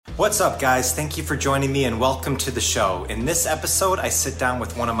What's up, guys? Thank you for joining me and welcome to the show. In this episode, I sit down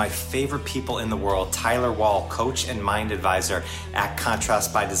with one of my favorite people in the world, Tyler Wall, coach and mind advisor at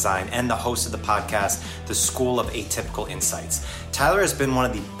Contrast by Design and the host of the podcast, The School of Atypical Insights. Tyler has been one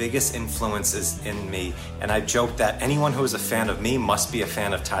of the biggest influences in me, and I joke that anyone who is a fan of me must be a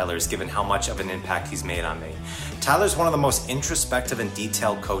fan of Tyler's, given how much of an impact he's made on me. Tyler's one of the most introspective and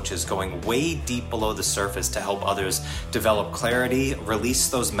detailed coaches, going way deep below the surface to help others develop clarity, release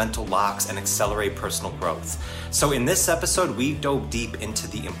those mental locks, and accelerate personal growth. So in this episode, we dove deep into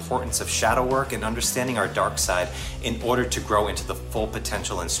the importance of shadow work and understanding our dark side in order to grow into the full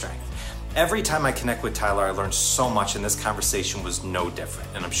potential and strength. Every time I connect with Tyler, I learn so much, and this conversation was no different,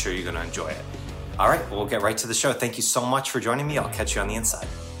 and I'm sure you're going to enjoy it. All right, we'll get right to the show. Thank you so much for joining me. I'll catch you on the inside.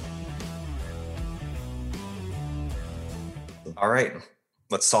 All right,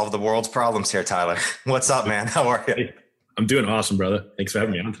 let's solve the world's problems here, Tyler. What's up, man? How are you? Hey, I'm doing awesome, brother. Thanks for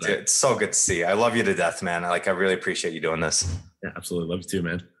having me on today. Dude, it's so good to see you. I love you to death, man. I really appreciate you doing this. Yeah, absolutely. Love you too,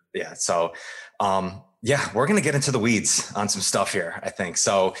 man. Yeah. So, we're going to get into the weeds on some stuff here, I think.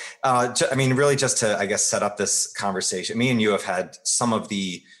 So, really just to, I guess, set up this conversation, me and you have had some of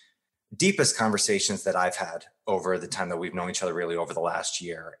the deepest conversations that I've had over the time that we've known each other, really over the last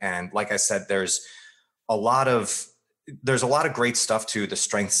year. And like I said, there's a lot of great stuff to the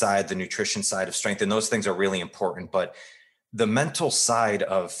strength side, the nutrition side of strength, and those things are really important. But the mental side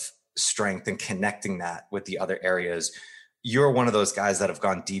of strength and connecting that with the other areas, you're one of those guys that have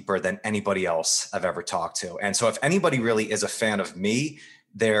gone deeper than anybody else I've ever talked to. And so if anybody really is a fan of me,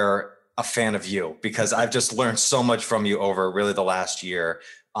 they're a fan of you, because I've just learned so much from you over really the last year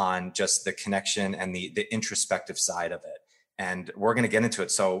on just the connection and the introspective side of it. And we're going to get into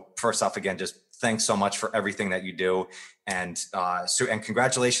it. So first off, again, just thanks so much for everything that you do. And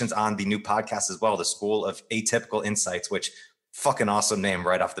congratulations on the new podcast as well, The School of Atypical Insights, which fucking awesome name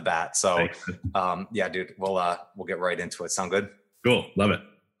right off the bat. So yeah, dude, we'll get right into it. Sound good? Cool. Love it.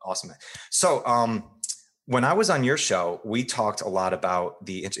 Awesome, man. So when I was on your show, we talked a lot about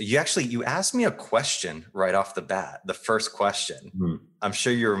you asked me a question right off the bat, the first question. Mm-hmm. I'm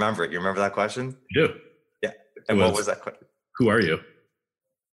sure you remember it. You remember that question? I do. Yeah. And what was that question? Who are you?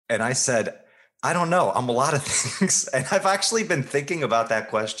 And I said, I don't know. I'm a lot of things. And I've actually been thinking about that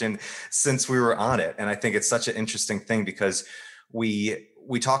question since we were on it. And I think it's such an interesting thing because we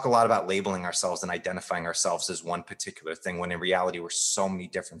talk a lot about labeling ourselves and identifying ourselves as one particular thing, when in reality, we're so many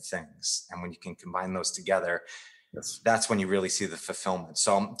different things. And when you can combine those together, that's when you really see the fulfillment.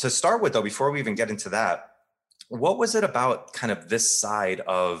 So to start with, though, before we even get into that, what was it about kind of this side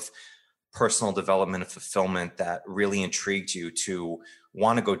of personal development and fulfillment that really intrigued you to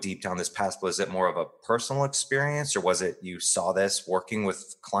want to go deep down this path? Was it more of a personal experience, or was it you saw this working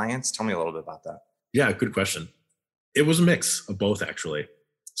with clients? Tell me a little bit about that. Yeah, good question. It was a mix of both, actually.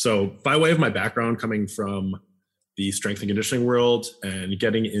 So by way of my background, coming from the strength and conditioning world and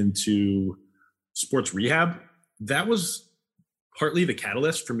getting into sports rehab, that was partly the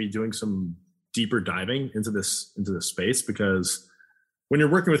catalyst for me doing some deeper diving into this space, because when you're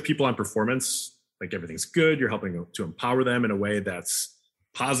working with people on performance, like everything's good, you're helping to empower them in a way that's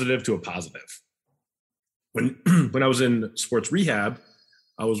positive to a positive. When I was in sports rehab,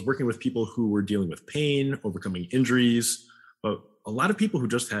 I was working with people who were dealing with pain, overcoming injuries, but a lot of people who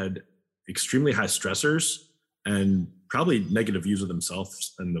just had extremely high stressors and probably negative views of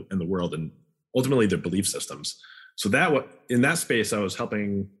themselves and the world, and ultimately their belief systems. So in that space, I was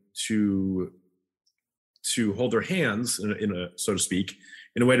helping to hold their hands in a, so to speak,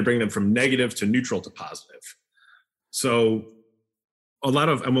 in a way to bring them from negative to neutral to positive. So I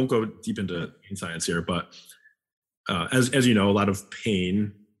won't go deep into science here, but as you know, a lot of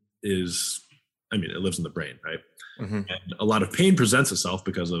pain it lives in the brain, right? Mm-hmm. And a lot of pain presents itself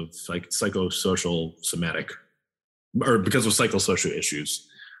because of psychosocial issues.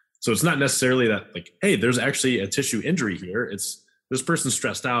 So it's not necessarily that hey, there's actually a tissue injury here. It's this person's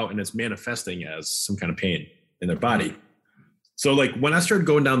stressed out and it's manifesting as some kind of pain in their body. So when I started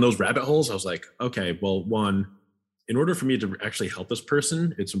going down those rabbit holes, I was like, okay, well, one, in order for me to actually help this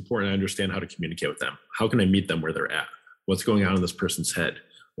person, it's important I understand how to communicate with them. How can I meet them where they're at? What's going on in this person's head?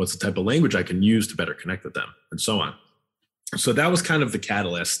 What's the type of language I can use to better connect with them, and so on. So that was kind of the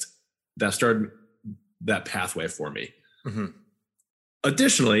catalyst that started that pathway for me. Mm-hmm.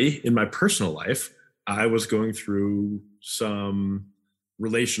 Additionally, in my personal life, I was going through some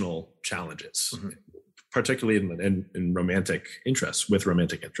relational challenges, mm-hmm. particularly in romantic interests, with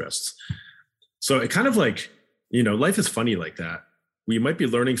romantic interests. So it kind of life is funny like that. We might be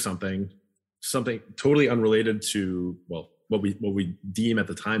learning something totally unrelated to, what we deem at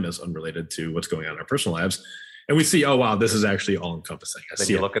the time as unrelated to what's going on in our personal lives. And we see, oh, wow, this is actually all encompassing. Then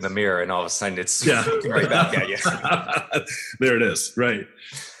you look in the mirror and all of a sudden it's yeah. right back at you. There it is. Right.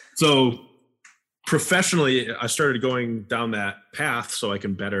 So professionally, I started going down that path so I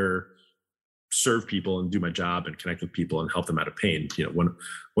can better serve people and do my job and connect with people and help them out of pain. One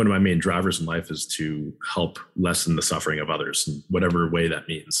of my main drivers in life is to help lessen the suffering of others in whatever way that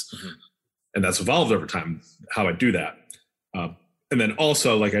means. Mm-hmm. And that's evolved over time, how I do that. And then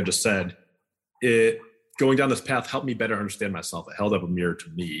also, like I just said, going down this path helped me better understand myself. It held up a mirror to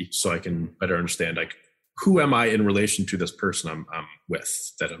me so I can better understand, like, who am I in relation to this person I'm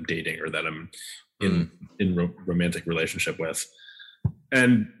with, that I'm dating, or that I'm in romantic relationship with.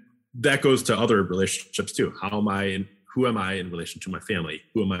 And that goes to other relationships too. Who am I in relation to my family?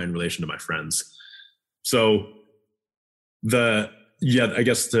 Who am I in relation to my friends? So I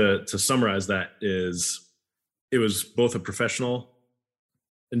guess to summarize that it was both a professional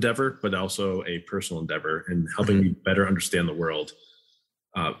endeavor, but also a personal endeavor in helping me better understand the world.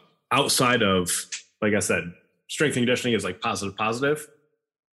 Outside of, like I said, strength and conditioning is like positive.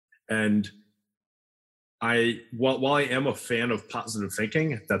 And while I am a fan of positive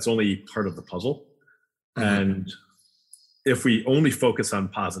thinking, that's only part of the puzzle. Mm-hmm. And if we only focus on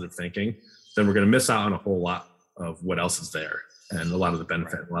positive thinking, then we're going to miss out on a whole lot of what else is there, and a lot of the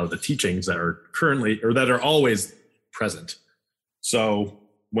benefit, a lot of the teachings that are currently, or that are always present. So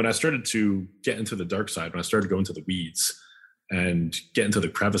when I started to get into the dark side, when I started to go into the weeds and get into the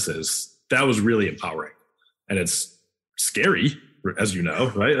crevices, that was really empowering. And it's scary, as you know,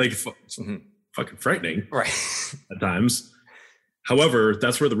 right? Like, fucking frightening, right? At times. However,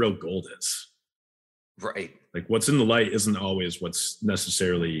 that's where the real gold is. Right. Like, what's in the light isn't always what's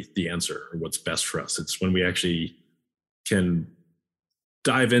necessarily the answer or what's best for us. It's when we actually can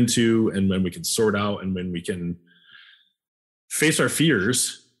dive into, and when we can sort out, and when we can face our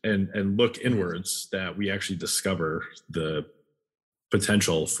fears and look inwards, that we actually discover the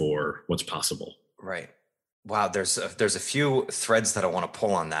potential for what's possible. Right. Wow. There's a few threads that I want to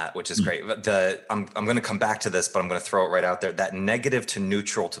pull on that, which is great. I'm going to come back to this, but I'm going to throw it right out there. That negative to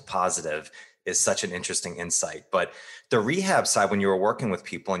neutral to positive is such an interesting insight. But the rehab side, when you were working with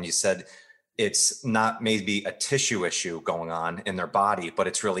people and you said it's not maybe a tissue issue going on in their body, but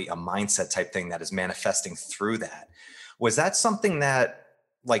it's really a mindset type thing that is manifesting through that. Was that something that,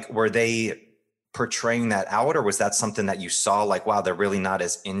 like, were they portraying that out, or was that something that you saw, like, wow, they're really not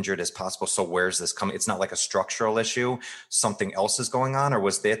as injured as possible, so where's this coming? It's not like a structural issue, something else is going on? Or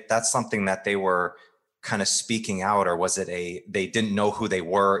was that something that they were kind of speaking out, or was it they didn't know who they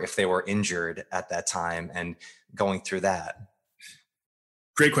were, if they were injured at that time and going through that?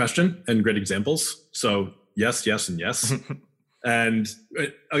 Great question and great examples. So yes, and yes. And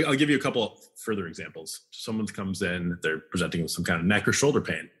I'll give you a couple further examples. Someone comes in, they're presenting with some kind of neck or shoulder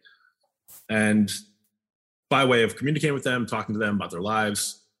pain. And by way of communicating with them, talking to them about their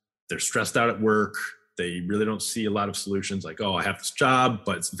lives, they're stressed out at work. They really don't see a lot of solutions, like, oh, I have this job,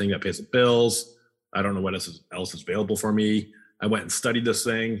 but it's the thing that pays the bills. I don't know what else is available for me. I went and studied this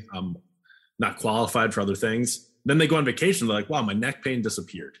thing. I'm not qualified for other things. Then they go on vacation. They're like, wow, my neck pain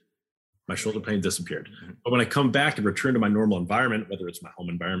disappeared. My shoulder pain disappeared. Mm-hmm. But when I come back and return to my normal environment, whether it's my home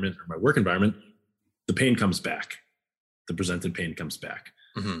environment or my work environment, the pain comes back. The presented pain comes back.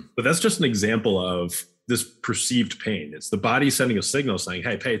 Mm-hmm. But that's just an example of this perceived pain. It's the body sending a signal saying,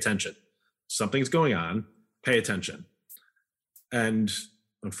 hey, pay attention. Something's going on. Pay attention. And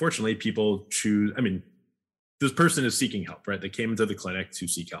unfortunately, people choose, this person is seeking help, right? They came into the clinic to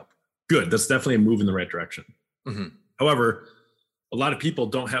seek help. Good. That's definitely a move in the right direction. Mm-hmm. However, a lot of people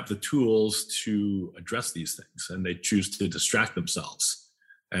don't have the tools to address these things, and they choose to distract themselves.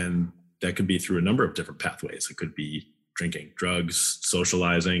 And that could be through a number of different pathways. It could be drinking, drugs,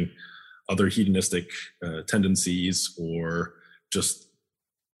 socializing, other hedonistic tendencies, or just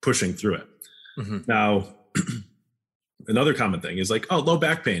pushing through it. Mm-hmm. Now, another common thing is like, oh, low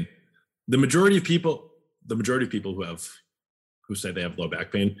back pain. The majority of people who say they have low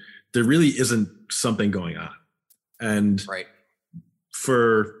back pain, there really isn't something going on. And right.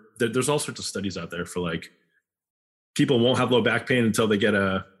 There's all sorts of studies out there for, like, people won't have low back pain until they get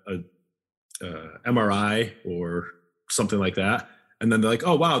a MRI or something like that. And then they're like,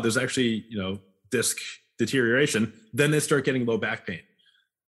 oh, wow, there's actually, disc deterioration. Then they start getting low back pain.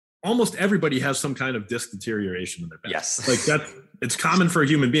 Almost everybody has some kind of disc deterioration in their back. Yes. Like, it's common for a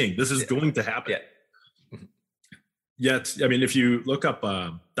human being. This is going to happen. Yeah. Yet, if you look up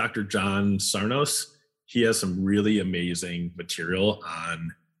Dr. John Sarnos, he has some really amazing material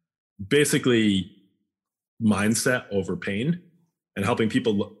on basically mindset over pain and helping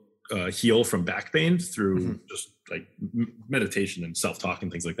people heal from back pain through just like meditation and self-talk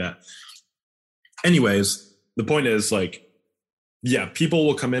and things like that. Anyways, the point is like, yeah, people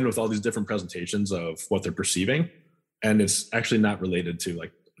will come in with all these different presentations of what they're perceiving, and it's actually not related to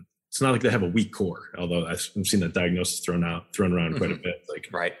like, it's not like they have a weak core, although I've seen that diagnosis thrown around quite a bit. Like,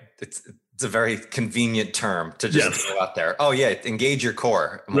 right. It's a very convenient term to just throw out there. Oh yeah, engage your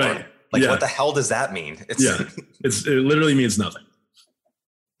core. More. Right. Like what the hell does that mean? It literally means nothing.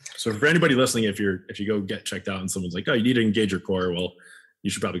 So for anybody listening, if you go get checked out and someone's like, oh, you need to engage your core, well, you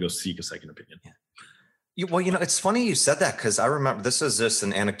should probably go seek a second opinion. Yeah. Well, it's funny you said that, because I remember this is just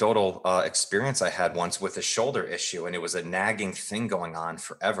an anecdotal experience I had once with a shoulder issue, and it was a nagging thing going on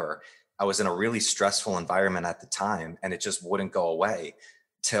forever. I was in a really stressful environment at the time, and it just wouldn't go away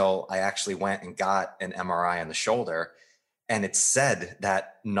till I actually went and got an MRI on the shoulder, and it said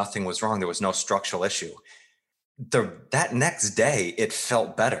that nothing was wrong. There was no structural issue. That next day, it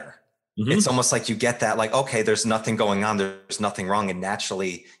felt better. Mm-hmm. It's almost like you get that, like, okay, there's nothing going on. There's nothing wrong. And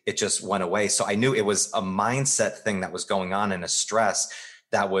naturally, it just went away. So I knew it was a mindset thing that was going on, and a stress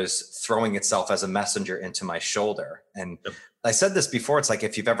that was throwing itself as a messenger into my shoulder. And I said this before, it's like,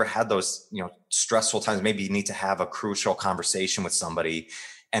 if you've ever had those, stressful times, maybe you need to have a crucial conversation with somebody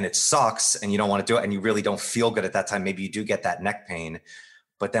and it sucks and you don't want to do it and you really don't feel good at that time. Maybe you do get that neck pain,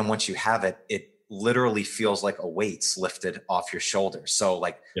 but then once you have it, it literally feels like a weight's lifted off your shoulders. So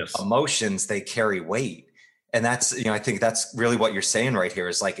like emotions, they carry weight. And that's, I think that's really what you're saying right here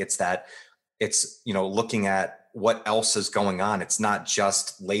is like, it's looking at what else is going on. It's not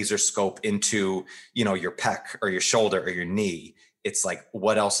just laser scope into, your pec or your shoulder or your knee. It's like,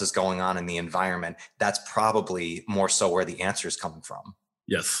 what else is going on in the environment? That's probably more so where the answer is coming from.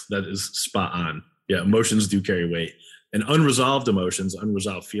 Yes, that is spot on. Yeah, emotions do carry weight. And unresolved emotions,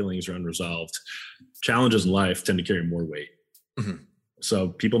 unresolved feelings, or unresolved challenges in life tend to carry more weight. Mm-hmm. So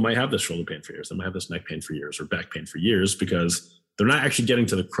people might have this shoulder pain for years. They might have this neck pain for years, or back pain for years, because they're not actually getting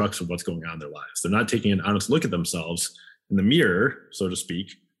to the crux of what's going on in their lives. They're not taking an honest look at themselves in the mirror, so to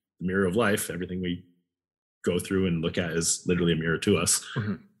speak, the mirror of life. Everything we go through and look at is literally a mirror to us.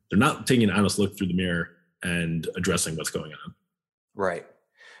 Mm-hmm. They're not taking an honest look through the mirror and addressing what's going on. Right.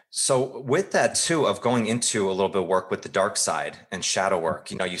 So with that too, of going into a little bit of work with the dark side and shadow work,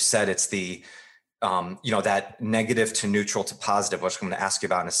 you said it's the, that negative to neutral to positive, which I'm going to ask you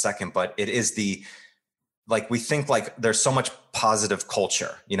about in a second, but it is like, we think like there's so much positive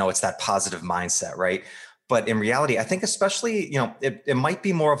culture, it's that positive mindset, right? But in reality, I think especially, it might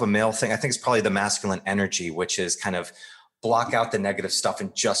be more of a male thing. I think it's probably the masculine energy, which is kind of block out the negative stuff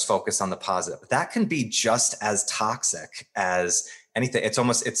and just focus on the positive. That can be just as toxic as anything.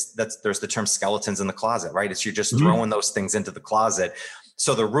 There's the term skeletons in the closet, right? It's you're just throwing those things into the closet.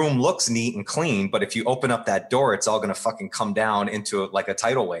 So the room looks neat and clean, but if you open up that door, it's all going to fucking come down into like a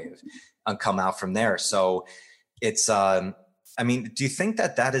tidal wave and come out from there. So it's, do you think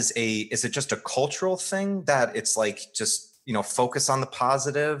that is it just a cultural thing that it's like, just, focus on the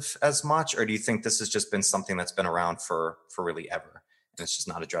positive as much? Or do you think this has just been something that's been around for really ever and it's just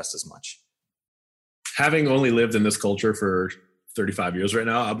not addressed as much? Having only lived in this culture for 35 years right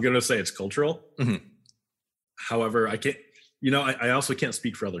now, I'm going to say it's cultural. Mm-hmm. However, I can't, I also can't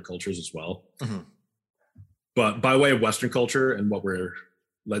speak for other cultures as well. Mm-hmm. But by way of Western culture and what we're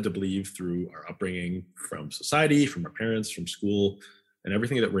led to believe through our upbringing from society, from our parents, from school, and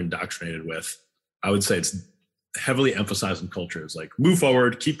everything that we're indoctrinated with, I would say it's heavily emphasized in cultures like move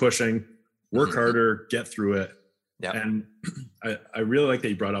forward, keep pushing, work harder, get through it. Yep. And I really like that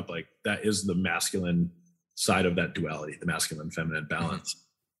you brought up like that is the masculine side of that duality, the masculine feminine balance,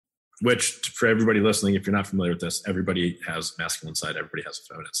 which for everybody listening, if you're not familiar with this, everybody has masculine side, everybody has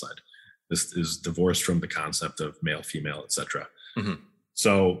a feminine side. This is divorced from the concept of male, female, etc. Mm-hmm.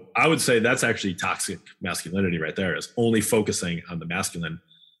 So I would say that's actually toxic masculinity right there, is only focusing on the masculine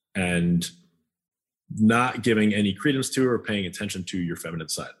and not giving any credence to or paying attention to your feminine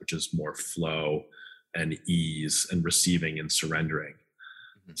side, which is more flow and ease and receiving and surrendering.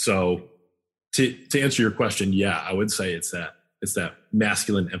 Mm-hmm. So to answer your question, yeah, I would say it's that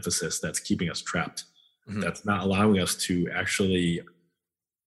masculine emphasis that's keeping us trapped. Mm-hmm. That's not allowing us to actually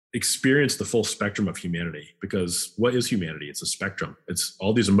experience the full spectrum of humanity. Because what is humanity? It's a spectrum. It's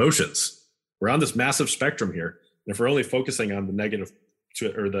all these emotions. We're on this massive spectrum here. And if we're only focusing on the negative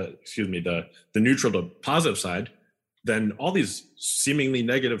the neutral to positive side, then all these seemingly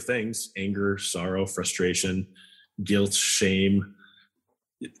negative things, anger, sorrow, frustration, guilt, shame,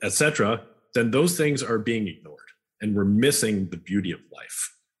 etc., then those things are being ignored. And we're missing the beauty of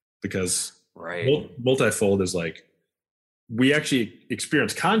life, because multifold is like, we actually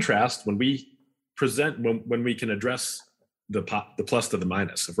experience contrast when we present, when we can address the plus to the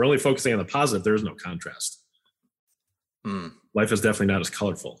minus. If we're only focusing on the positive, there is no contrast. life is definitely not as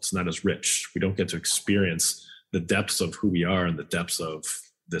colorful. It's not as rich. We don't get to experience the depths of who we are and the depths of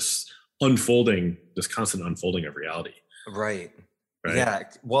this constant unfolding of reality. Right. Right. Yeah.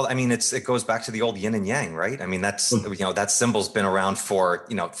 Well, I mean, it goes back to the old yin and yang, right? I mean, Mm. that symbol's been around for,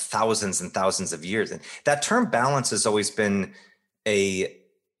 thousands and thousands of years. And that term balance has always been a,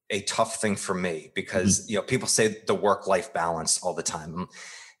 a tough thing for me because, Mhm. people say the work-life balance all the time.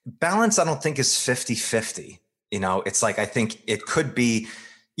 Balance, I don't think is 50-50. It's like, I think it could be,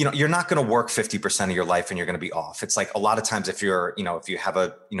 you're not going to work 50% of your life and you're going to be off. It's like a lot of times if if you have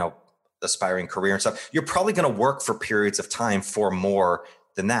a, aspiring career and stuff, you're probably going to work for periods of time for more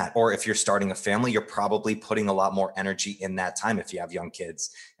than that. Or if you're starting a family, you're probably putting a lot more energy in that time if you have young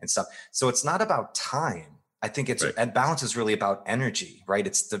kids and stuff. So it's not about time. I think Right. and balance is really about energy, right?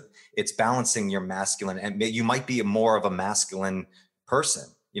 It's balancing your masculine, and you might be more of a masculine person,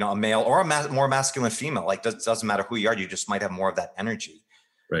 a male or more masculine female. Like doesn't matter who you are, you just might have more of that energy.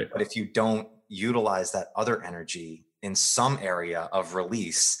 Right. But if you don't utilize that other energy in some area of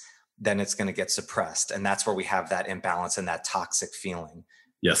release, then it's going to get suppressed. And that's where we have that imbalance and that toxic feeling.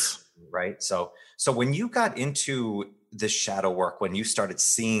 Yes. Right. So when you got into this shadow work, when you started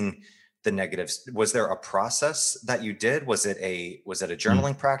seeing the negatives, was there a process that you did? Was it a Mm.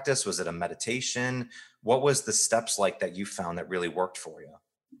 journaling practice? Was it a meditation? What was the steps like that you found that really worked for you?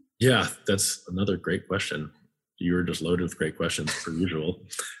 Yeah, that's another great question. You were just loaded with great questions per usual.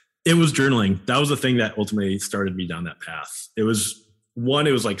 It was journaling. That was the thing that ultimately started me down that path. It was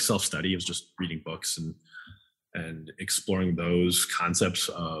like self-study. It was just reading books and exploring those concepts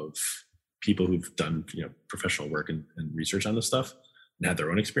of people who've done, professional work and research on this stuff and had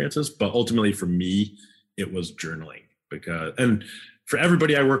their own experiences. But ultimately for me, it was journaling and for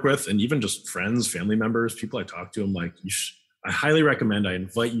everybody I work with, and even just friends, family members, people I talk to, I'm like, I highly recommend, I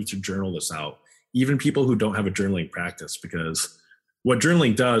invite you to journal this out. Even people who don't have a journaling practice, because what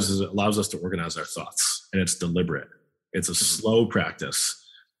journaling does is it allows us to organize our thoughts, and it's deliberate. It's a slow practice.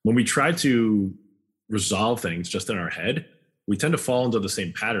 When we try to resolve things just in our head, we tend to fall into the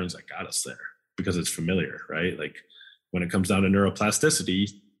same patterns that got us there because it's familiar, right? Like when it comes down to neuroplasticity,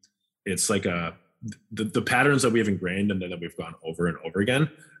 it's like the patterns that we have ingrained and that we've gone over and over again,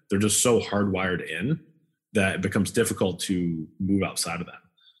 they're just so hardwired in that it becomes difficult to move outside of them.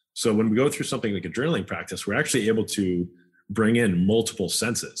 So when we go through something like a journaling practice, we're actually able to bring in multiple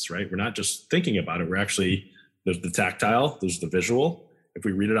senses, right? We're not just thinking about it. There's the tactile, there's the visual. If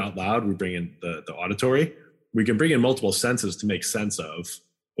we read it out loud, we bring in the auditory. We can bring in multiple senses to make sense of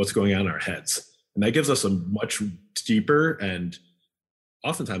what's going on in our heads. And that gives us a much deeper and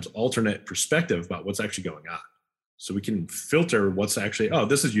oftentimes alternate perspective about what's actually going on. So we can filter what's actually, oh,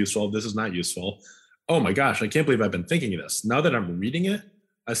 this is useful, this is not useful. Oh my gosh, I can't believe I've been thinking of this. Now that I'm reading it,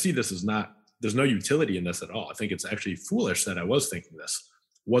 I see there's no utility in this at all. I think it's actually foolish that I was thinking this.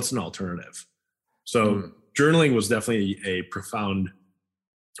 What's an alternative? So journaling was definitely a profound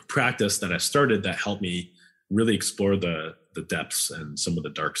practice that I started that helped me really explore the depths and some of the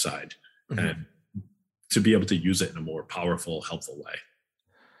dark side, and to be able to use it in a more powerful, helpful way.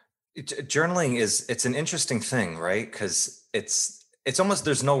 Journaling it's an interesting thing, right? Because it's almost,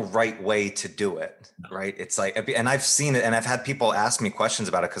 there's no right way to do it, right? It's like, and I've seen it, and I've had people ask me questions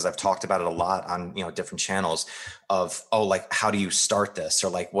about it because I've talked about it a lot on different channels of, oh, like, how do you start this, or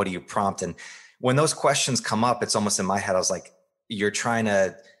like, what do you prompt? And when those questions come up, it's almost in my head, I was like, you're trying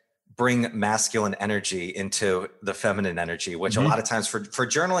to bring masculine energy into the feminine energy, which a lot of times for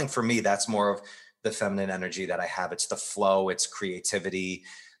journaling, for me, that's more of the feminine energy that I have. It's the flow, it's creativity.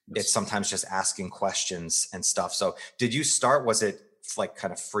 Yes. It's sometimes just asking questions and stuff. So did you start, was it like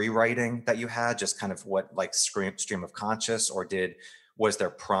kind of free writing that you had, just kind of what, like stream of conscious, or was there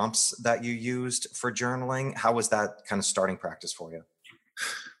prompts that you used for journaling? How was that kind of starting practice for you?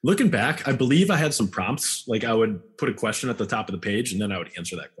 Looking back, I believe I had some prompts. Like I would put a question at the top of the page and then I would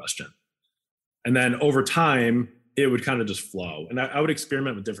answer that question. And then over time, it would kind of just flow. And I would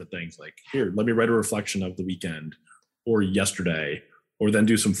experiment with different things, like, here, let me write a reflection of the weekend or yesterday, or then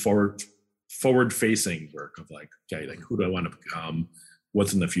do some forward facing work of like, okay, like, who do I want to become?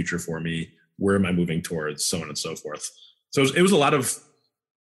 What's in the future for me? Where am I moving towards? So on and so forth. So it was a lot of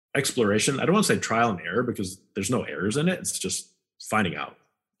exploration. I don't want to say trial and error because there's no errors in it. It's just finding out.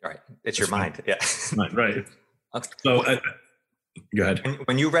 Right. It's your mind. Yeah. Right. Okay. So go ahead.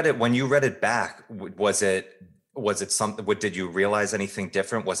 When you read it back, was it something, did you realize anything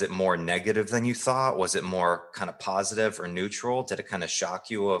different? Was it more negative than you thought? Was it more kind of positive or neutral? Did it kind of shock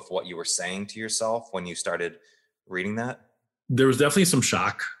you of what you were saying to yourself when you started reading that? There was definitely some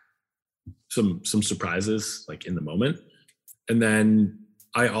shock, some surprises, like in the moment. And then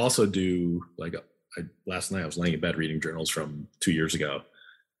I also do like last night I was laying in bed reading journals from 2 years ago.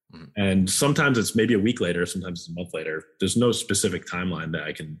 Mhm. And sometimes it's maybe a week later, sometimes it's a month later. There's no specific timeline that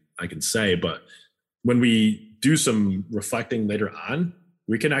I can say, but when we do some reflecting later on,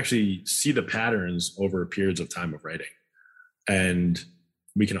 we can actually see the patterns over periods of time of writing. And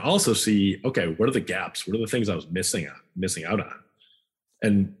we can also see, okay, what are the gaps? What are the things I was missing out on?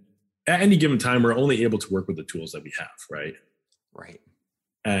 And at any given time, we're only able to work with the tools that we have, right? Right.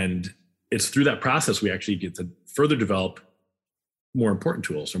 And it's through that process we actually get to further develop more important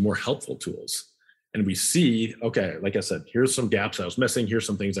tools or more helpful tools. And we see, okay, like I said, here's some gaps I was missing. Here's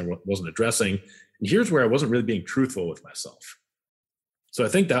some things I wasn't addressing. And here's where I wasn't really being truthful with myself. So I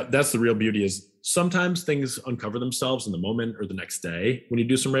think that's the real beauty is sometimes things uncover themselves in the moment or the next day when you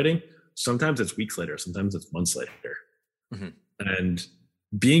do some writing. Sometimes it's weeks later. Sometimes it's months later. Mm-hmm. And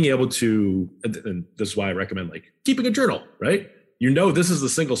being able to, and this is why I recommend like keeping a journal, right? You know, this is the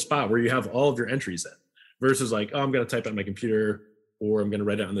single spot where you have all of your entries in versus like, oh, I'm going to type it on my computer or I'm going to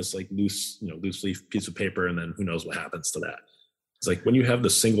write it on this like loose leaf piece of paper. And then who knows what happens to that. It's like when you have the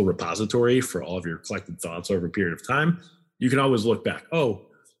single repository for all of your collected thoughts over a period of time, you can always look back. Oh,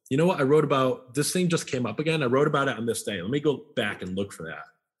 you know what? I wrote about this thing just came up again. I wrote about it on this day. Let me go back and look for that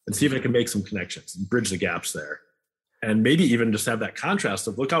and see if I can make some connections and bridge the gaps there. And maybe even just have that contrast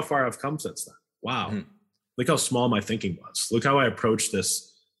of look how far I've come since then. Wow. Mm-hmm. Look how small my thinking was. Look how I approached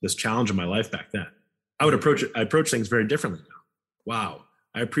this challenge in my life back then. I approach things very differently now. Wow.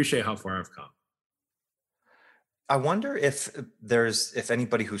 I appreciate how far I've come. I wonder if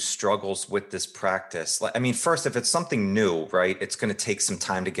anybody who struggles with this practice, like, I mean, first, if it's something new, right, it's going to take some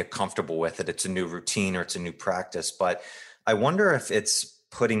time to get comfortable with it. It's a new routine or it's a new practice, but I wonder if it's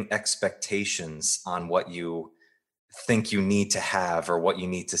putting expectations on what you think you need to have or what you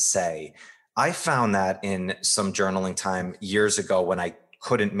need to say. I found that in some journaling time years ago when I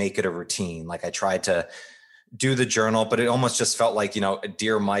couldn't make it a routine. Like I tried to do the journal, but it almost just felt like,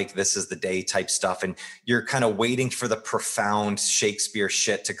 dear Mike, this is the day type stuff. And you're kind of waiting for the profound Shakespeare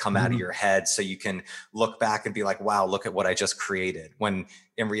shit to come out of your head so you can look back and be like, wow, look at what I just created. When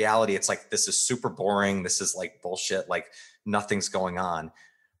in reality, it's like, this is super boring. This is like bullshit. Like nothing's going on.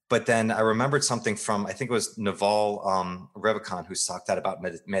 But then I remembered something from, I think it was Naval Ravikant who's talked that about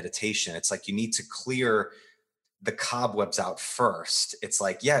meditation. It's like, you need to clear the cobwebs out first. It's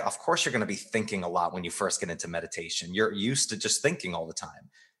like, yeah, of course you're going to be thinking a lot when you first get into meditation. You're used to just thinking all the time.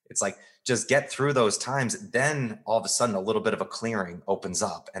 It's like, just get through those times. Then all of a sudden, a little bit of a clearing opens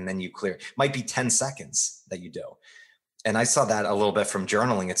up and then you clear. It might be 10 seconds that you do. And I saw that a little bit from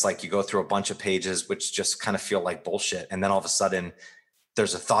journaling. It's like you go through a bunch of pages, which just kind of feel like bullshit. And then all of a sudden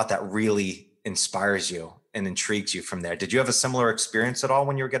there's a thought that really inspires you and intrigues you from there. Did you have a similar experience at all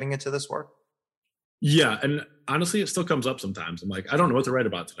when you were getting into this work? Yeah. And honestly, it still comes up sometimes. I'm like, I don't know what to write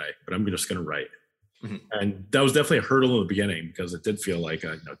about today, but I'm just going to write. Mm-hmm. And that was definitely a hurdle in the beginning because it did feel like,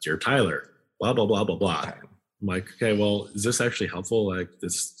 dear Tyler, blah, blah, blah, blah, blah. Okay. I'm like, okay, well, is this actually helpful? Like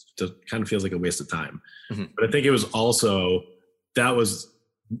this just kind of feels like a waste of time. Mm-hmm. But I think it was also, that was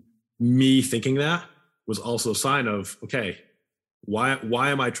me thinking that was also a sign of, okay, why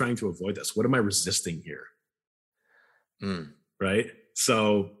am I trying to avoid this? What am I resisting here? Right.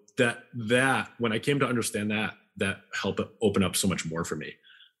 So that when I came to understand that helped open up so much more for me.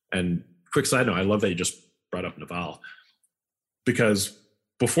 And quick side note, I love that you just brought up Naval, because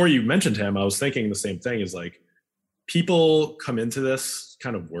before you mentioned him, I was thinking the same thing is like, people come into this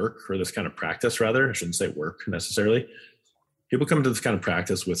kind of work or this kind of practice, rather, I shouldn't say work necessarily. People come into this kind of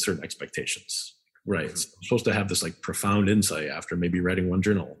practice with certain expectations, right? Mm-hmm. It's supposed to have this like profound insight after maybe writing one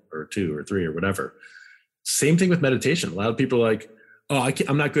journal or two or three or whatever. Same thing with meditation. A lot of people are like, oh,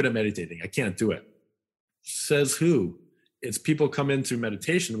 I'm not good at meditating. I can't do it. Says who? It's people come into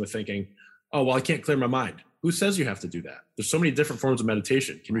meditation with thinking, oh, well, I can't clear my mind. Who says you have to do that? There's so many different forms of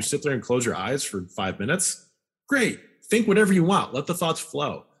meditation. Can you sit there and close your eyes for 5 minutes? Great. Think whatever you want. Let the thoughts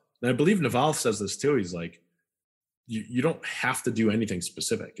flow. And I believe Naval says this too. He's like, you don't have to do anything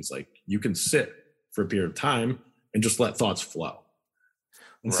specific. It's like, you can sit for a period of time and just let thoughts flow.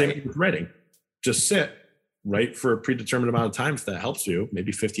 And same with writing. Just sit, write for a predetermined amount of time if that helps you,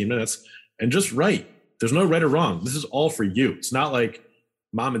 maybe 15 minutes, and just write. There's no right or wrong. This is all for you. It's not like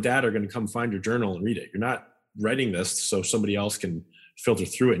mom and dad are going to come find your journal and read it. You're not writing this so somebody else can filter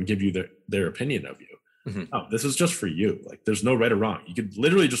through it and give you their opinion of you. Mm-hmm. No, this is just for you. Like there's no right or wrong. You could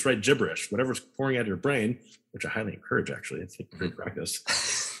literally just write gibberish, whatever's pouring out of your brain, which I highly encourage actually. It's a great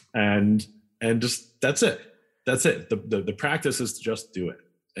practice. And just, that's it. That's it. The practice is to just do it.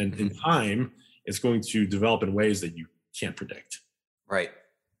 And in time, it's going to develop in ways that you can't predict. Right.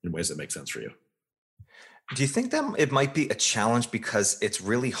 In ways that make sense for you. Do you think that it might be a challenge because it's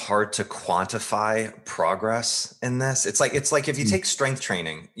really hard to quantify progress in this? It's like if you take strength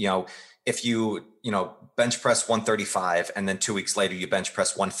training, if you bench press 135 and then 2 weeks later you bench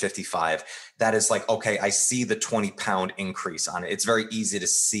press 155, that is like, okay, I see the 20-pound increase on it. It's very easy to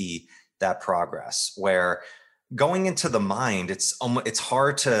see that progress. Where going into the mind, it's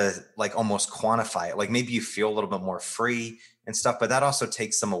hard to like almost quantify it. Like maybe you feel a little bit more free and stuff, but that also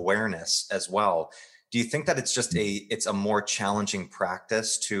takes some awareness as well. Do you think that it's a more challenging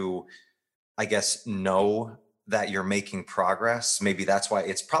practice to, I guess, know that you're making progress? Maybe that's why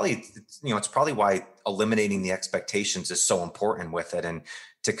it's probably why eliminating the expectations is so important with it and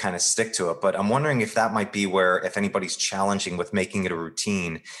to kind of stick to it. But I'm wondering if that might be where, if anybody's challenging with making it a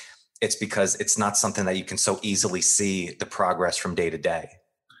routine, it's because it's not something that you can so easily see the progress from day to day.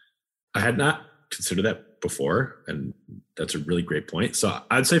 I had not considered that before, and that's a really great point. So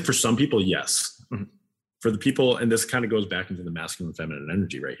I'd say for some people, yes. Mm-hmm. For the people, and this kind of goes back into the masculine and feminine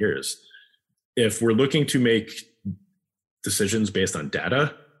energy right here, is if we're looking to make decisions based on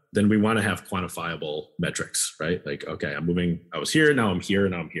data, then we want to have quantifiable metrics, right? Like, okay, I was here, now I'm here,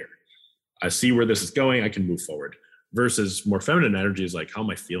 and now I'm here. I see where this is going, I can move forward. Versus more feminine energy is like, how am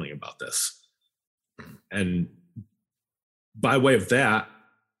I feeling about this? And by way of that,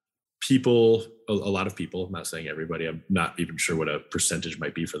 people, a lot of people, I'm not saying everybody, I'm not even sure what a percentage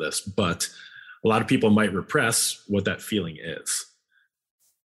might be for this, but a lot of people might repress what that feeling is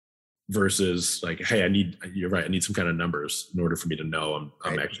versus like, hey, you're right, I need some kind of numbers in order for me to know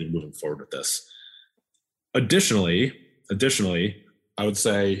I'm actually moving forward with this. Additionally, I would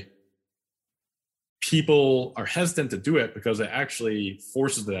say people are hesitant to do it because it actually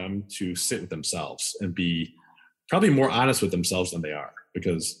forces them to sit with themselves and be probably more honest with themselves than they are.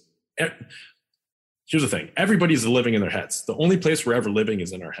 Because here's the thing, everybody's living in their heads. The only place we're ever living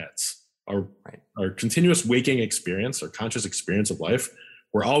is in our heads. Our continuous waking experience, our conscious experience of life,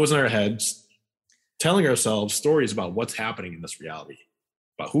 we're always in our heads telling ourselves stories about what's happening in this reality,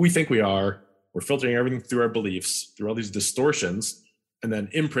 about who we think we are. We're filtering everything through our beliefs, through all these distortions, and then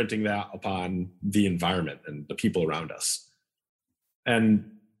imprinting that upon the environment and the people around us.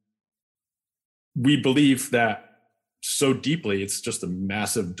 And we believe that so deeply, it's just a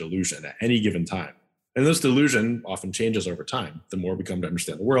massive delusion at any given time. And this delusion often changes over time, the more we come to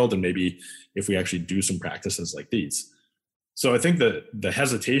understand the world, and maybe if we actually do some practices like these. So I think that the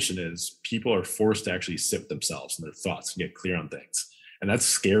hesitation is people are forced to actually sit with themselves and their thoughts and get clear on things. And that's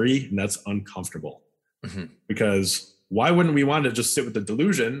scary and that's uncomfortable. Mm-hmm. Because why wouldn't we want to just sit with the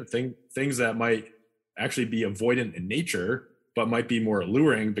delusion, things that might actually be avoidant in nature, but might be more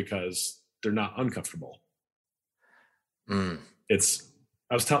alluring because they're not uncomfortable? I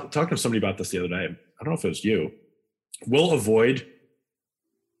was talking to somebody about this the other day. I don't know if it was you. We'll avoid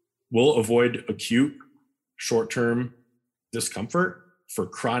acute short-term discomfort for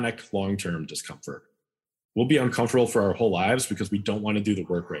chronic long-term discomfort. We'll be uncomfortable for our whole lives because we don't want to do the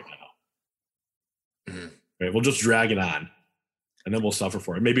work right now. Mm-hmm. Right? We'll just drag it on and then we'll suffer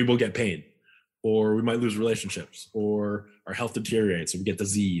for it. Maybe we'll get pain, or we might lose relationships, or our health deteriorates and we get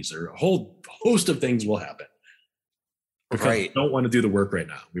disease, or a whole host of things will happen. Because we don't want to do the work right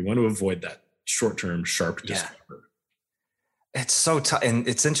now. We want to avoid that short-term, sharp discomfort. It's so tough. And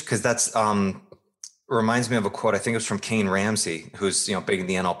it's interesting because that's reminds me of a quote. I think it was from Kane Ramsey, who's big in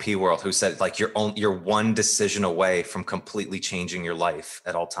the NLP world, who said, like, you're one decision away from completely changing your life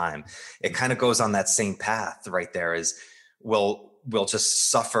at all time. It kind of goes on that same path right there. Is we'll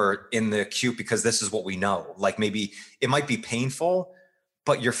just suffer in the acute because this is what we know. Like maybe it might be painful,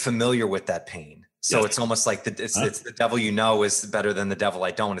 but you're familiar with that pain. So it's almost like it's the devil is better than the devil I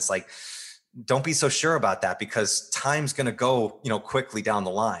don't. It's like, don't be so sure about that because time's going to go, quickly down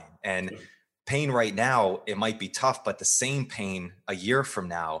the line. And pain right now, it might be tough, but the same pain a year from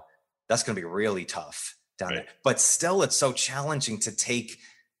now, that's going to be really tough down there. But still, it's so challenging to take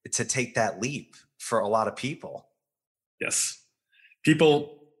that leap for a lot of people. Yes.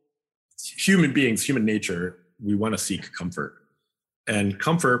 Human beings, human nature, we want to seek comfort. And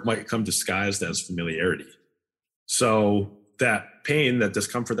comfort might come disguised as familiarity. So that pain, that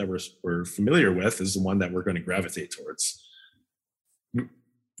discomfort that we're familiar with is the one that we're going to gravitate towards.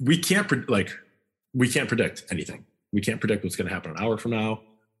 We can't predict anything. We can't predict what's going to happen an hour from now,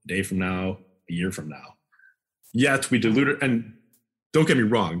 a day from now, a year from now. Yet we delude it. And don't get me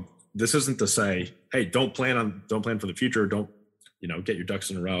wrong. This isn't to say, hey, don't plan for the future. Don't, get your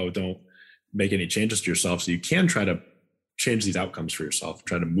ducks in a row. Don't make any changes to yourself. So you can try to change these outcomes for yourself,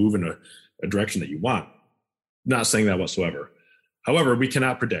 try to move in a direction that you want. Not saying that whatsoever. However, we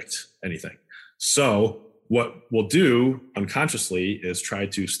cannot predict anything. So what we'll do unconsciously is try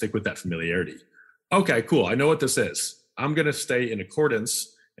to stick with that familiarity okay, cool. I know what this is. I'm going to stay in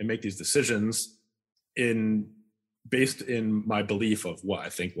accordance and make these decisions based in my belief of what I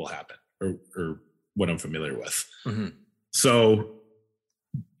think will happen or what I'm familiar with. Mm-hmm. So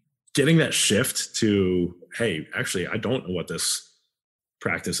getting that shift to, hey, actually, I don't know what this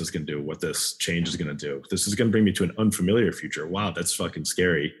practice is going to do, what this change is going to do. This is going to bring me to an unfamiliar future. Wow, that's fucking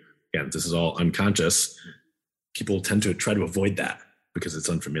scary. Again, this is all unconscious. People tend to try to avoid that because it's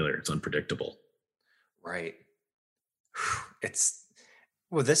unfamiliar, it's unpredictable. Right.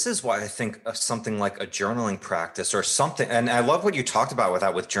 Well, this is why I think of something like a journaling practice or something. And I love what you talked about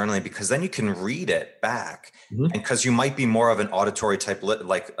with journaling, because then you can read it back, and because you might be more of an auditory type,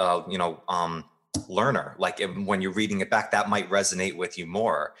 learner. Like when you're reading it back, that might resonate with you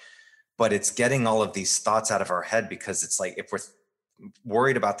more. But it's getting all of these thoughts out of our head, because it's like, if we're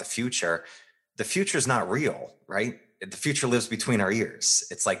worried about the future is not real, right? The future lives between our ears.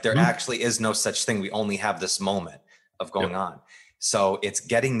 It's like there actually is no such thing. We only have this moment of going on. So it's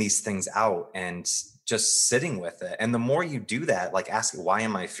getting these things out and just sitting with it. And the more you do that, like asking, why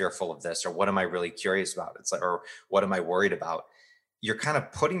am I fearful of this? Or what am I really curious about? It's like, or what am I worried about? You're kind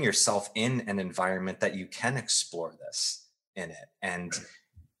of putting yourself in an environment that you can explore this in it. And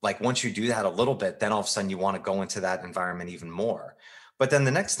like, once you do that a little bit, then all of a sudden you want to go into that environment even more. But then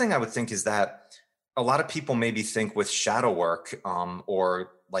the next thing I would think is that a lot of people maybe think with shadow work,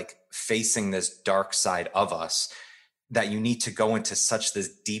 or like facing this dark side of us, that you need to go into such this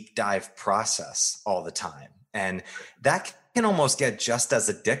deep dive process all the time. And that can almost get just as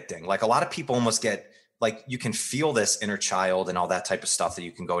addicting. Like a lot of people almost get, like, you can feel this inner child and all that type of stuff that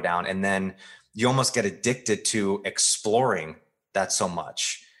you can go down. And then you almost get addicted to exploring that so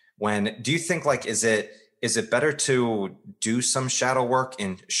much. Do you think, like, is it better to do some shadow work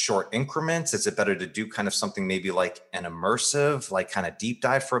in short increments? Is it better to do kind of something maybe like an immersive, like kind of deep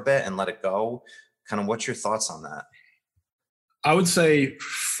dive for a bit and let it go? Kind of, what's your thoughts on that? I would say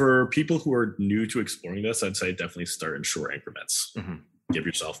for people who are new to exploring this, I'd say definitely start in short increments. Give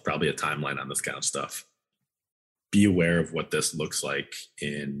yourself probably a timeline on this kind of stuff. Be aware of what this looks like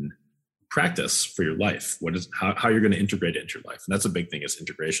in practice for your life. How you're going to integrate it into your life. And that's a big thing, is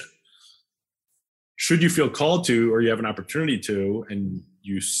integration. Should you feel called to, or you have an opportunity to, and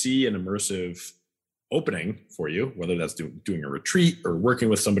you see an immersive opening for you, whether that's doing a retreat or working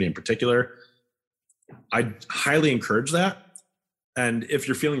with somebody in particular, I highly encourage that. And if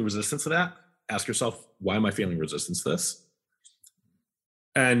you're feeling resistance to that, ask yourself, why am I feeling resistance to this?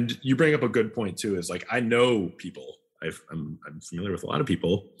 And you bring up a good point too, is like, I know people, I'm familiar with a lot of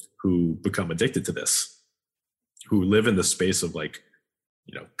people who become addicted to this, who live in the space of like,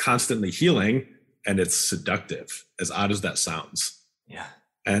 constantly healing, and it's seductive, as odd as that sounds. Yeah.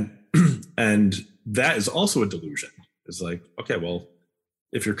 And that is also a delusion. It's like, okay, well,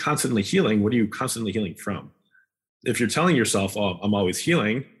 if you're constantly healing, what are you constantly healing from? If you're telling yourself, oh, I'm always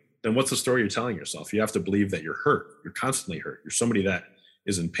healing, then what's the story you're telling yourself? You have to believe that you're hurt. You're constantly hurt. You're somebody that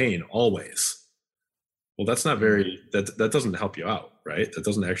is in pain always. Well, that's not that doesn't help you out, right? That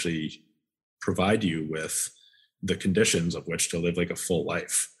doesn't actually provide you with the conditions of which to live like a full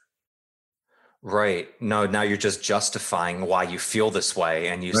life. Right. No, now you're just justifying why you feel this way.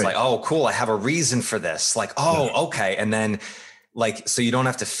 And you're like, oh, cool, I have a reason for this. Like, oh, okay. And then, like, so you don't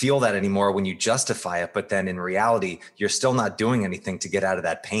have to feel that anymore when you justify it. But then in reality, you're still not doing anything to get out of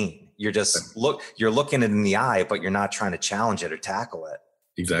that pain. You're just you're looking it in the eye, but you're not trying to challenge it or tackle it.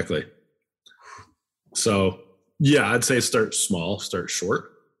 Exactly. So yeah, I'd say start small, start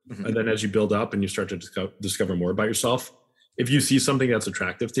short. And then as you build up and you start to discover more about yourself, if you see something that's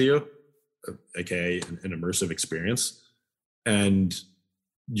attractive to you, aka an immersive experience, and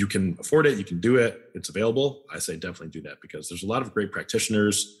you can afford it, you can do it, it's available, I say definitely do that, because there's a lot of great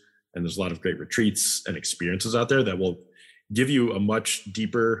practitioners and there's a lot of great retreats and experiences out there that will give you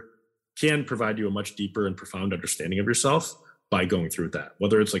can provide you a much deeper and profound understanding of yourself by going through that,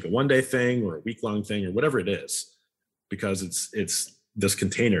 whether it's like a one-day thing or a week-long thing or whatever it is, because it's this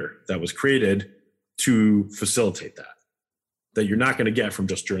container that was created to facilitate that you're not going to get from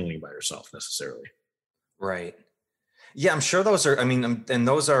just journaling by yourself necessarily. Right. Yeah, I'm sure those are, and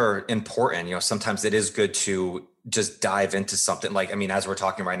those are important. Sometimes it is good to just dive into something like, as we're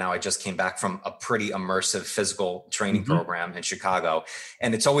talking right now, I just came back from a pretty immersive physical training program in Chicago,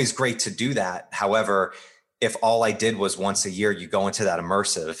 and it's always great to do that. However, if all I did was once a year, you go into that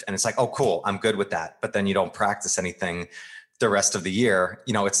immersive and it's like, oh, cool, I'm good with that. But then you don't practice anything the rest of the year.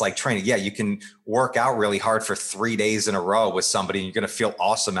 It's like training. Yeah, you can work out really hard for 3 days in a row with somebody and you're going to feel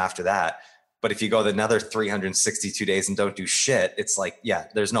awesome after that. But if you go another 362 days and don't do shit, it's like, yeah,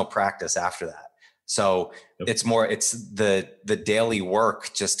 there's no practice after that. So Yep. it's the daily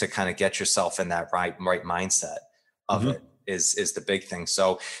work just to kind of get yourself in that right mindset of it is the big thing.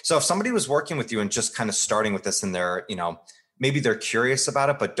 So if somebody was working with you and just kind of starting with this, and they're, maybe they're curious about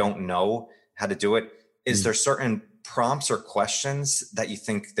it but don't know how to do it, is there certain prompts or questions that you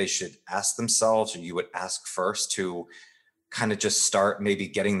think they should ask themselves, or you would ask first, to kind of just start maybe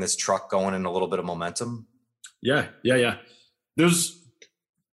getting this truck going in a little bit of momentum? Yeah. There's,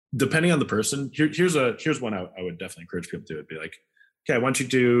 depending on the person, here's one I would definitely encourage people to do. It'd be like, okay, I'm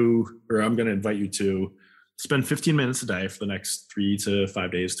going to invite you to spend 15 minutes a day for the next 3 to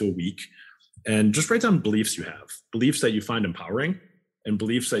 5 days to a week, and just write down beliefs you have, beliefs that you find empowering, and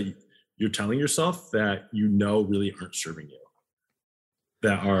beliefs that you're telling yourself that really aren't serving you,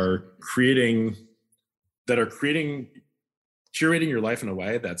 that are curating your life in a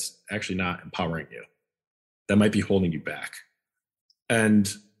way that's actually not empowering you, that might be holding you back.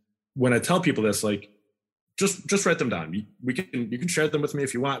 And when I tell people this, like, just write them down. You can share them with me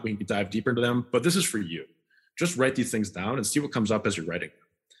if you want. We can dive deeper into them, but this is for you. Just write these things down and see what comes up as you're writing.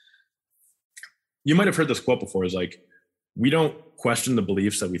 You might have heard this quote before, is like, we don't question the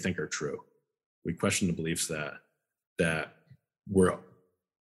beliefs that we think are true. We question the beliefs that we're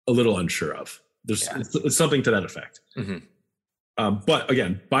a little unsure of. It's something to that effect. But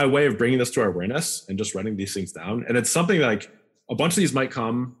again, by way of bringing this to our awareness and just writing these things down, and it's something like a bunch of these might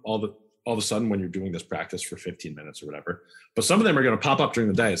come all of a sudden when you're doing this practice for 15 minutes or whatever, but some of them are going to pop up during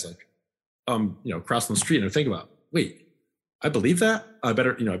the day. It's like, crossing the street and think about, wait, I believe that. I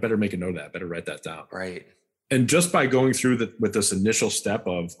better make a note of that. I better write that down. Right. And just by going through with this initial step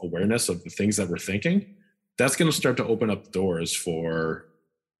of awareness of the things that we're thinking, that's going to start to open up doors for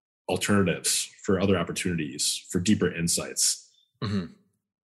alternatives, for other opportunities, for deeper insights.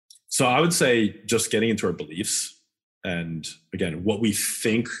 So I would say just getting into our beliefs, and again, what we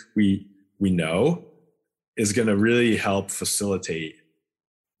think we know, is going to really help facilitate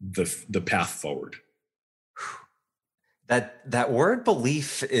the path forward. That word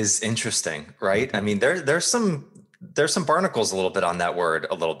belief is interesting, right? I mean, there's some barnacles a little bit on that word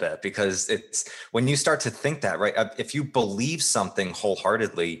a little bit, because it's when you start to think that, right? If you believe something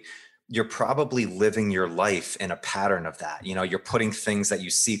wholeheartedly, you're probably living your life in a pattern of that. You're putting things that you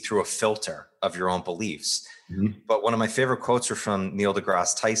see through a filter of your own beliefs. But one of my favorite quotes are from Neil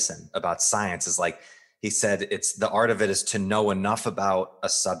deGrasse Tyson about science, is like, he said, it's the art of it is to know enough about a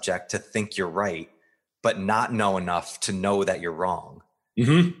subject to think you're right, but not know enough to know that you're wrong.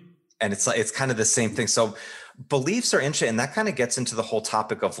 And it's like, it's kind of the same thing. So beliefs are interesting, and that kind of gets into the whole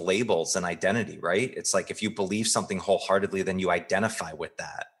topic of labels and identity, right? It's like, if you believe something wholeheartedly, then you identify with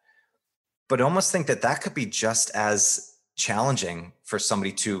that. But I almost think that could be just as challenging for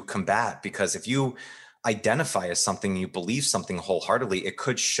somebody to combat, because if you identify as something, you believe something wholeheartedly, it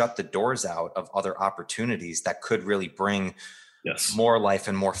could shut the doors out of other opportunities that could really bring more life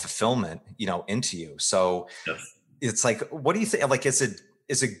and more fulfillment, into you. So it's like, what do you think? Like, is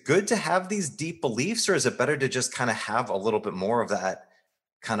it good to have these deep beliefs, or is it better to just kind of have a little bit more of that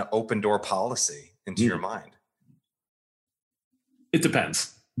kind of open door policy into your mind? It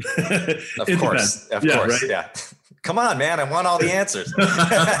depends. Of course. Right? Yeah. Come on, man. I want all the answers.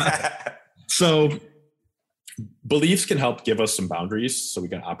 So beliefs can help give us some boundaries, so we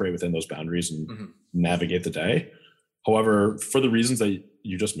can operate within those boundaries and navigate the day. However, for the reasons that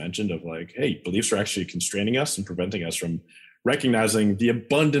you just mentioned, of like, hey, beliefs are actually constraining us and preventing us from recognizing the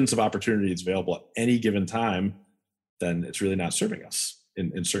abundance of opportunities available at any given time, then it's really not serving us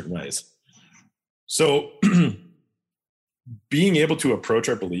in certain ways. So being able to approach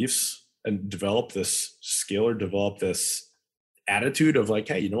our beliefs and develop this skill, or develop this attitude of like,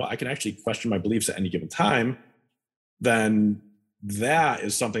 hey, you know what, I can actually question my beliefs at any given time, then that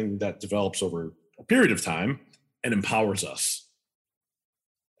is something that develops over a period of time and empowers us.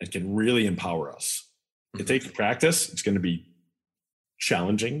 It can really empower us. It takes practice. It's going to be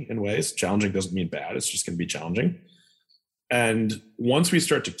challenging in ways. Challenging doesn't mean bad. It's just going to be challenging. And once we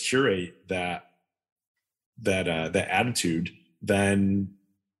start to curate that attitude, then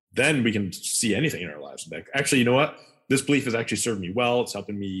we can see anything in our lives. Like, actually, you know what? This belief is actually serving me well. It's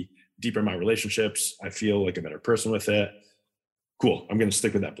helping me deepen my relationships. I feel like a better person with it. Cool. I'm going to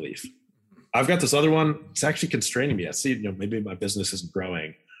stick with that belief. I've got this other one. It's actually constraining me. I see, maybe my business isn't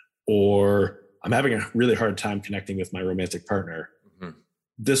growing, or I'm having a really hard time connecting with my romantic partner.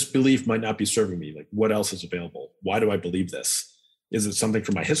 This belief might not be serving me. Like, what else is available? Why do I believe this? Is it something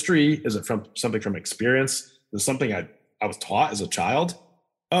from my history? Is it from something from experience? Is it something I was taught as a child?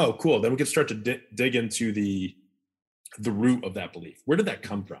 Oh, cool. Then we can start to dig into the root of that belief. Where did that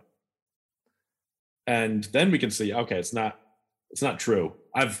come from? And then we can see, okay, it's not true.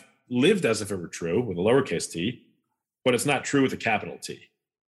 I've lived as if it were true with a lowercase t, but it's not true with a capital T.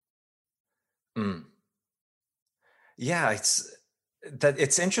 Mm. Yeah,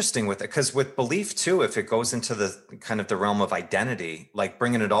 it's interesting with it, because with belief too, if it goes into the kind of the realm of identity, like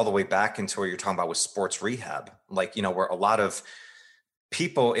bringing it all the way back into where you're talking about with sports rehab, like, where a lot of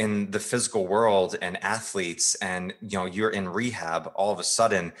people in the physical world and athletes, and you're in rehab, all of a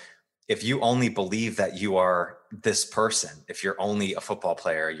sudden, if you only believe that you are this person, if you're only a football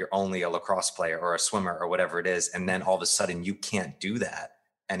player, you're only a lacrosse player or a swimmer or whatever it is, and then all of a sudden you can't do that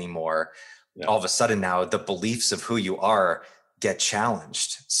anymore. Yeah. All of a sudden now the beliefs of who you are get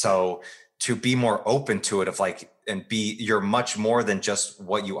challenged. So to be more open to it, you're much more than just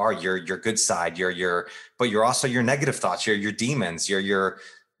what you are. Your good side, but you're also your negative thoughts, your demons, your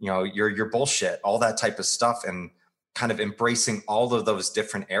bullshit, all that type of stuff, and kind of embracing all of those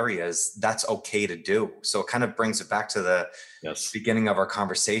different areas. That's okay to do. So it kind of brings it back to the beginning of our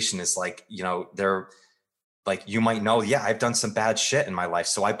conversation, is like, they're like, you might know, yeah, I've done some bad shit in my life,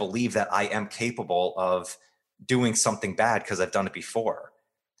 so I believe that I am capable of doing something bad because I've done it before.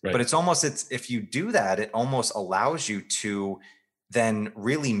 Right. But if you do that, it almost allows you to then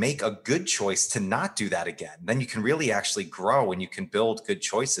really make a good choice to not do that again. Then you can really actually grow, and you can build good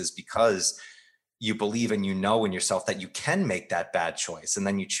choices because you believe and in yourself that you can make that bad choice, and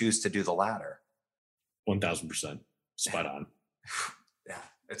then you choose to do the latter. 1000%. Spot on. Yeah,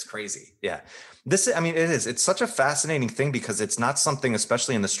 it's crazy. Yeah. It's such a fascinating thing, because it's not something,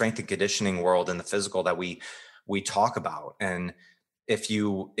 especially in the strength and conditioning world and the physical, that we talk about. And if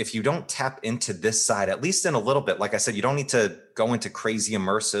you don't tap into this side, at least in a little bit, like I said, you don't need to go into crazy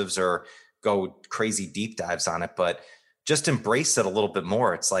immersives or go crazy deep dives on it, but just embrace it a little bit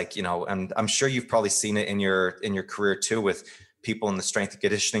more. It's like, and I'm sure you've probably seen it in your career too, with people in the strength and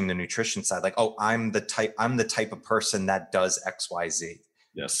conditioning, the nutrition side, like, oh, I'm the type of person that does XYZ.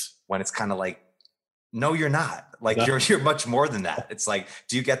 Yes. When it's kind of like, no, you're not. Like, you're much more than that. It's like,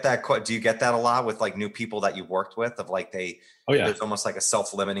 do you get that a lot with like new people that you worked with, of like there's almost like a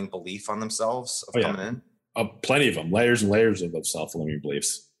self-limiting belief on themselves of coming in? Plenty of them, layers and layers of those self-limiting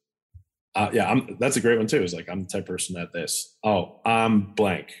beliefs. That's a great one too. Is like, I'm the type of person that this. Oh, I'm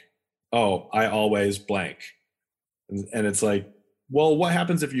blank. Oh, I always blank. And it's like, well, what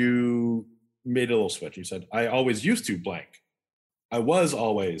happens if you made a little switch? You said, I always used to blank. I was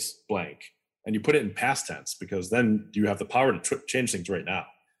always blank. And you put it in past tense, because then you have the power to change things right now.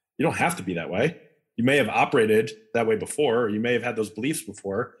 You don't have to be that way. You may have operated that way before, or you may have had those beliefs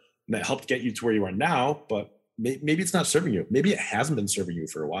before, and that helped get you to where you are now, but maybe it's not serving you. Maybe it hasn't been serving you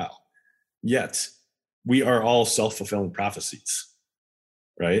for a while. Yet we are all self-fulfilling prophecies,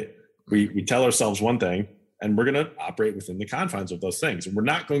 right? We tell ourselves one thing, and we're going to operate within the confines of those things. And we're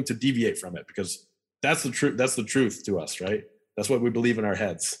not going to deviate from it, because that's the truth. That's the truth to us, right? That's what we believe in our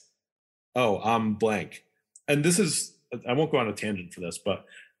heads. Oh, I'm blank. And I won't go on a tangent for this, but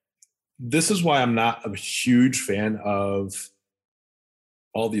this is why I'm not a huge fan of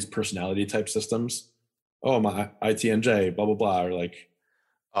all these personality type systems. Oh, my ITNJ, blah, blah, blah. Or like,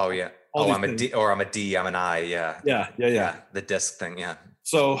 oh yeah. Oh, I'm a D, or I'm a D, I'm an I. Yeah. Yeah. The disc thing. Yeah.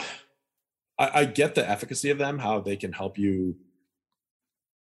 So I get the efficacy of them, how they can help you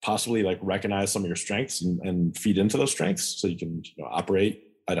possibly like recognize some of your strengths and feed into those strengths, so you can operate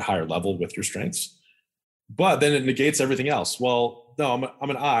at a higher level with your strengths. But then it negates everything else. Well, no, I'm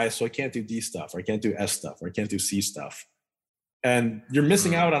an I, so I can't do D stuff, or I can't do S stuff, or I can't do C stuff. And you're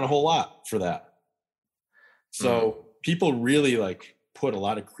missing out on a whole lot for that. So people really like put a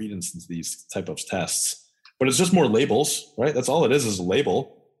lot of credence into these type of tests, but it's just more labels, right? That's all it is a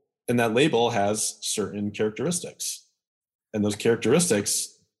label. And that label has certain characteristics. And those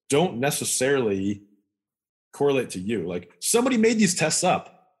characteristics don't necessarily correlate to you. Like, somebody made these tests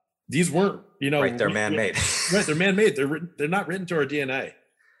up. These weren't, right, they're man-made. Right, they're man-made. They're not written to our DNA.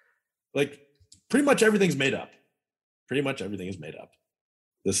 Like, pretty much everything's made up. Pretty much everything is made up.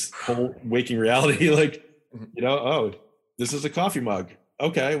 This whole waking reality, like, oh, this is a coffee mug.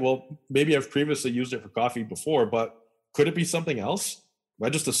 Okay, well, maybe I've previously used it for coffee before, but could it be something else? I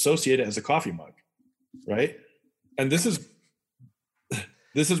just associate it as a coffee mug, right? And this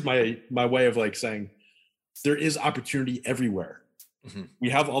is my way of like saying there is opportunity everywhere. Mm-hmm. We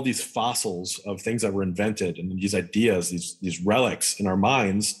have all these fossils of things that were invented, and these ideas, these relics in our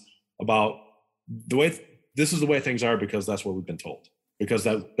minds about the way this is the way things are, because that's what we've been told, because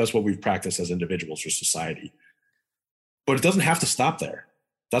that's what we've practiced as individuals or society. But it doesn't have to stop there.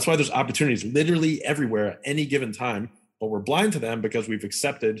 That's why there's opportunities literally everywhere at any given time, but we're blind to them because we've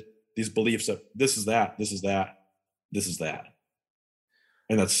accepted these beliefs that this is that, this is that, this is that.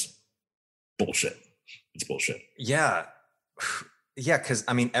 And that's bullshit. It's bullshit. Yeah. Yeah, because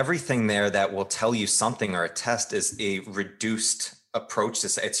I mean, everything there that will tell you something or a test is a reduced approach to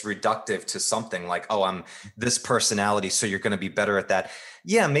it's reductive to something like, oh, I'm this personality, so you're going to be better at that.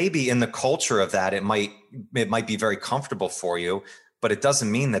 Yeah, maybe in the culture of that, it might be very comfortable for you, but it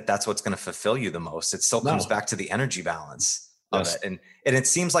doesn't mean that that's what's going to fulfill you the most. It still comes No. back to the energy balance of Yes. it. And it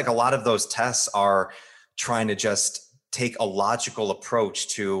seems like a lot of those tests are trying to just take a logical approach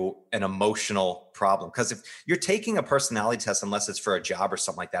to an emotional problem. Because if you're taking a personality test, unless it's for a job or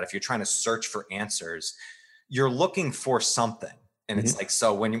something like that, if you're trying to search for answers, you're looking for something. And it's like,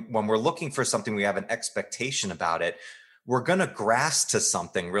 so when we're looking for something, we have an expectation about it. We're going to grasp to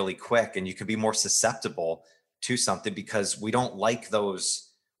something really quick, and you can be more susceptible to something because we don't like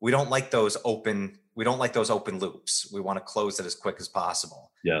those open loops. We want to close it as quick as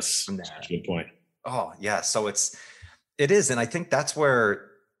possible. Yes. From there. That's a good point. Oh yeah. So it is. And I think that's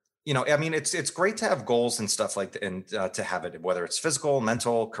where, I mean, it's great to have goals and stuff like that, and to have it, whether it's physical,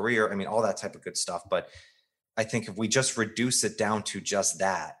 mental, career, I mean, all that type of good stuff. But I think if we just reduce it down to just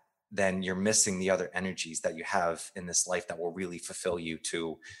that, then you're missing the other energies that you have in this life that will really fulfill you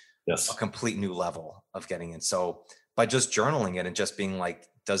to a complete new level of getting in. So by just journaling it and just being like,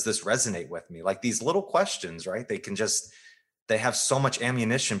 does this resonate with me? Like these little questions, right? They have so much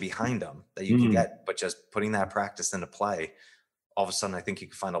ammunition behind them that you can get, but just putting that practice into play, all of a sudden, I think you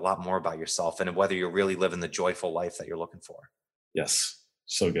can find a lot more about yourself and whether you're really living the joyful life that you're looking for. Yes.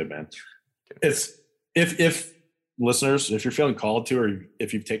 So good, man. It's if listeners, if you're feeling called to, or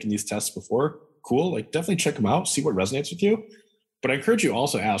if you've taken these tests before, cool. Like definitely check them out, see what resonates with you. But I encourage you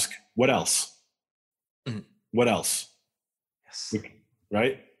also ask, what else? What else? Yes.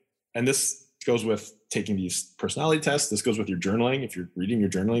 Right. And this goes with taking these personality tests. This goes with your journaling. If you're reading your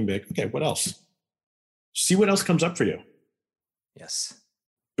journaling, be like, okay, what else? See what else comes up for you. Yes.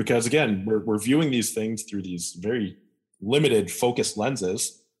 Because again, we're viewing these things through these very limited focused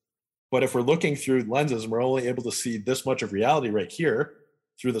lenses. But if we're looking through lenses and we're only able to see this much of reality right here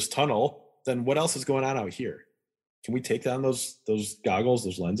through this tunnel, then what else is going on out here? Can we take down those goggles,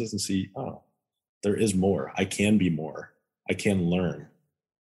 those lenses, and see, oh, there is more. I can be more. I can learn.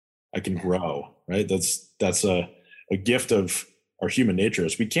 I can grow, right? That's a gift of our human nature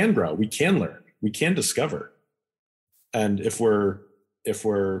is we can grow, we can learn, we can discover. And if we're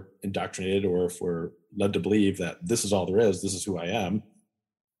indoctrinated, or if we're led to believe that this is all there is, this is who I am,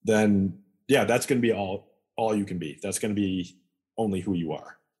 then yeah, that's going to be all you can be. That's going to be only who you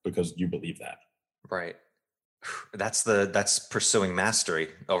are because you believe that. Right. That's pursuing mastery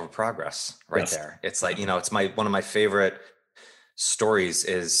over progress right there. It's like, it's one of my favorite stories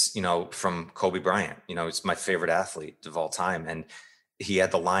is, from Kobe Bryant. It's my favorite athlete of all time. And he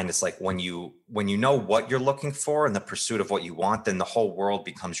had the line, it's like, when you know what you're looking for in the pursuit of what you want, then the whole world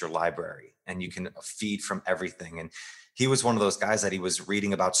becomes your library and you can feed from everything. And he was one of those guys that he was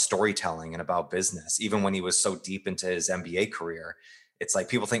reading about storytelling and about business, even when he was so deep into his NBA career. It's like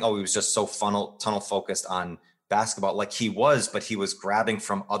people think, oh, he was just so tunnel focused on basketball. Like he was, but he was grabbing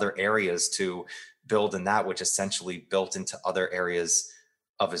from other areas to build in that, which essentially built into other areas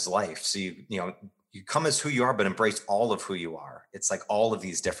of his life. So you come as who you are, but embrace all of who you are. It's like all of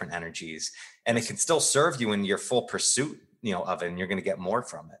these different energies, and it can still serve you in your full pursuit, of it. And you're going to get more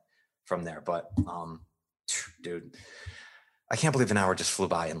from there. But, dude, I can't believe an hour just flew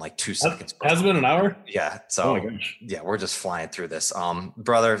by in like 2 seconds. Has it been an hour? Yeah. So yeah, we're just flying through this.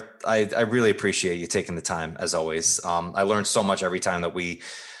 Brother, I really appreciate you taking the time as always. I learned so much every time that we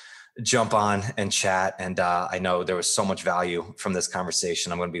jump on and chat. And I know there was so much value from this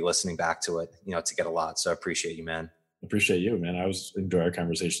conversation. I'm going to be listening back to it, to get a lot. So I appreciate you, man. Appreciate you, man. I was enjoying our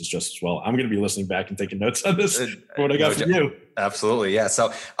conversations just as well. I'm going to be listening back and taking notes on this for what I got from you. Absolutely. Yeah.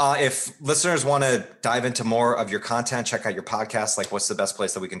 So if listeners want to dive into more of your content, check out your podcast, like what's the best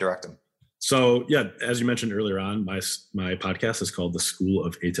place that we can direct them? So yeah, as you mentioned earlier on, my podcast is called The School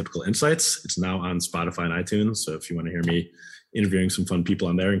of Atypical Insights. It's now on Spotify and iTunes. So if you want to hear me interviewing some fun people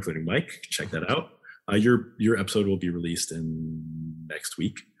on there, including Mike, check that out. Your episode will be released in next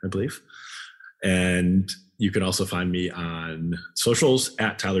week, I believe. And you can also find me on socials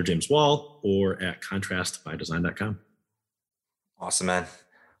at Tyler James Wall or at contrastbydesign.com. Awesome, man.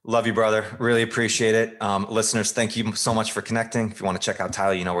 Love you, brother. Really appreciate it. Listeners, thank you so much for connecting. If you want to check out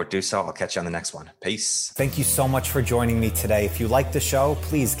Tyler, you know where to do so. I'll catch you on the next one. Peace. Thank you so much for joining me today. If you like the show,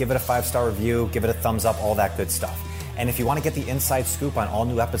 please give it a 5-star review, give it a thumbs up, all that good stuff. And if you want to get the inside scoop on all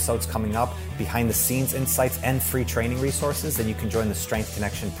new episodes coming up, behind the scenes insights, and free training resources, then you can join the Strength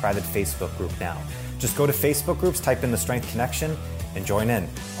Connection private Facebook group now. Just go to Facebook groups, type in the Strength Connection, and join in.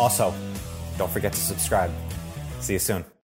 Also, don't forget to subscribe. See you soon.